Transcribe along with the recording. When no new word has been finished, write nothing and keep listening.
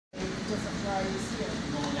different varieties here.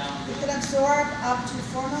 It can absorb up to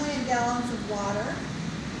 4 million gallons of water.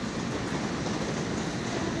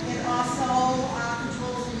 It also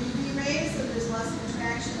controls the UV rays, so there's less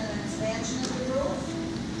contraction and expansion of the roof.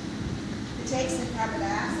 It takes in carbon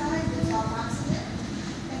dioxide, gives off oxygen,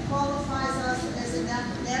 and qualifies us as a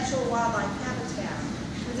natural wildlife habitat.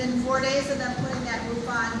 Within 4 days of them putting that roof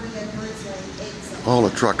on, we had birds laying eggs. All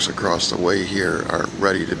the trucks across the way here are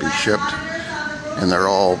ready to be shipped, and they're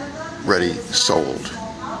all ready sold.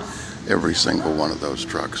 Every single one of those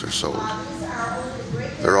trucks are sold.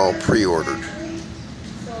 They're all pre-ordered.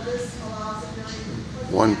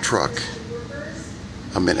 One truck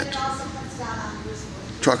a minute.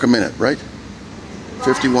 Truck a minute, right?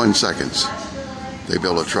 51 seconds. They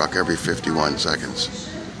build a truck every 51 seconds.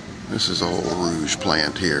 This is a whole Rouge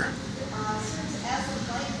plant here.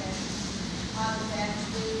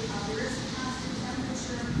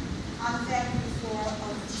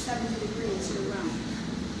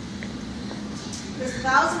 There's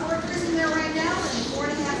 1,000 workers in there right now and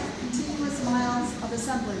 4.5 continuous miles of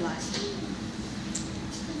assembly line.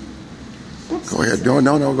 Go ahead. No,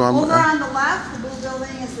 go on. Over on the left, the blue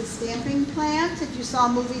building is the stamping plant. If you saw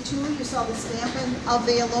movie 2, you saw the stamping of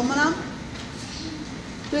the aluminum.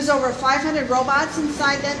 There's over 500 robots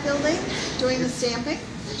inside that building doing the stamping.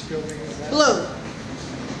 Which building is that? Blue.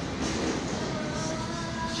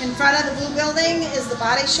 In front of the blue building is the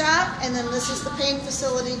body shop, and then this is the paint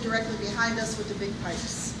facility directly behind us with the big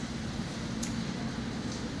pipes.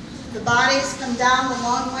 The bodies come down the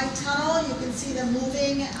long white tunnel. You can see them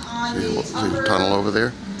moving on the upper tunnel over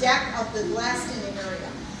there deck of the blasting area.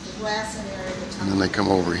 The blasting area of the tunnel. And then they come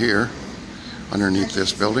over here underneath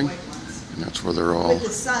this building, and that's where they're all With the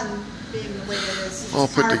sun being the way it is, all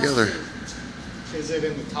put together. Is it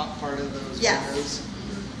in the top part of those Yes. windows?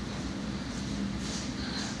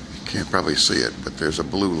 You can't probably see it, but there's a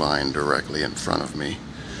blue line directly in front of me.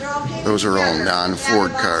 Okay, Those are all together.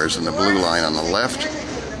 non-Ford cars, and the blue line on the left,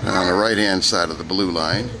 and on the right-hand side of the blue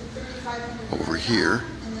line, over here,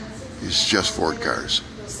 is just Ford cars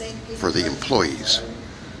for the employees.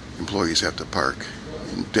 Employees have to park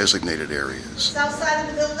in designated areas. South side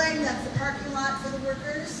of the building, that's the parking lot for the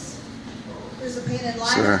workers. There's a painted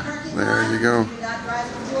line in So, the parking lot. there you go. You do not drive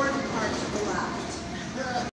the Ford, park to the left.